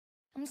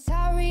I'm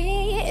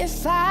sorry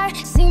if I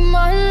seem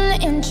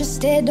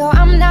uninterested or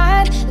I'm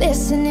not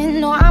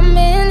listening or I'm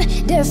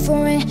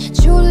indifferent.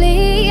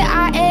 Truly,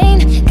 I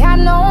ain't got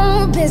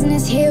no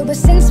business here, but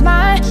since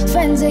my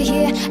friends are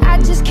here, I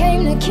just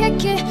came to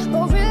kick it,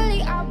 but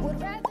really I would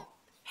rather...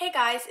 Hey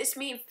guys, it's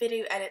me,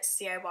 Video Edits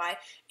DIY,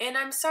 and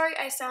I'm sorry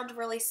I sound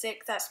really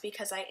sick, that's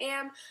because I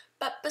am,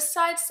 but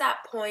besides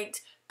that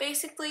point,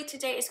 basically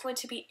today is going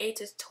to be a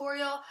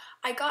tutorial.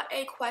 I got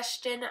a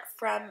question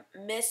from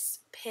Miss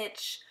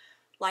Pitch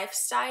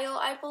Lifestyle,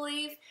 I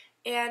believe,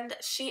 and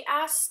she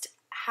asked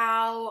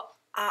how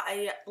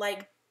I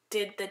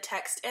did the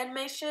text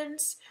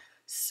animations.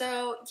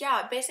 So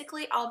yeah,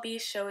 basically I'll be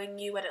showing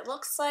you what it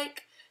looks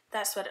like.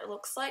 That's what it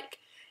looks like,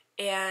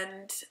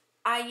 and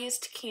I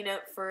used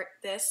Keynote for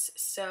this.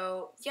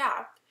 So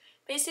yeah,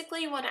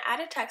 basically you want to add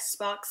a text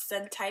box,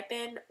 then type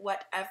in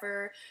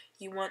whatever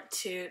you want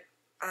to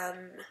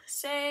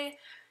say.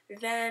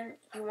 Then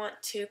you want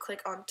to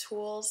click on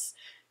Tools,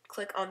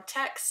 click on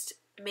Text,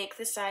 make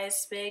the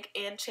size big,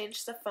 and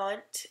change the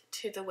font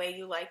to the way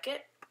you like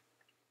it.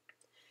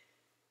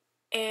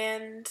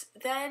 And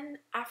then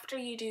after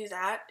you do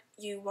that,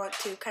 you want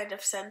to kind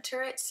of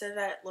center it so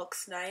that it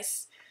looks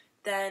nice.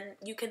 Then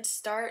you can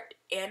start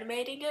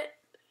animating it.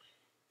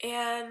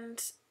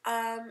 And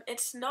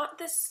it's not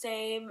the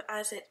same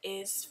as it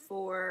is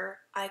for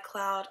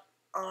iCloud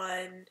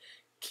on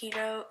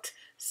Keynote.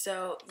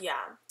 So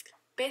yeah,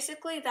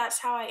 basically that's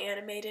how I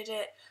animated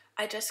it.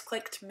 I just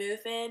clicked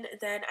move in,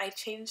 then I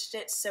changed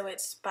it so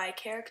it's by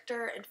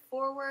character and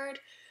forward.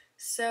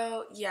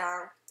 So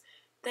yeah,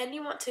 then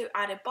you want to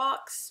add a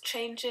box,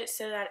 change it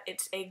so that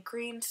it's a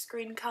green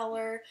screen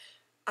color.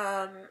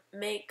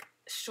 Make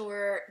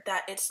sure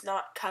that it's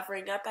not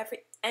covering up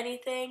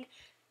anything,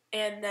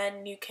 and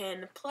then you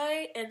can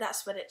play, and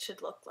that's what it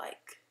should look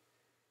like.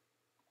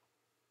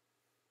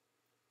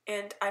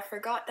 And I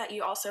forgot that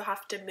you also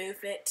have to move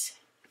it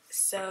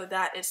so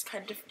that it's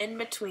kind of in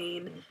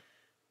between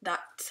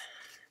that.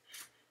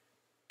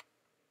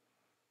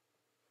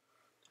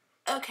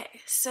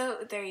 Okay, so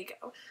there you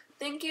go.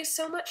 Thank you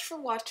so much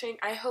for watching.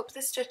 I hope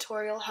this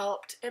tutorial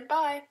helped, and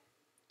bye!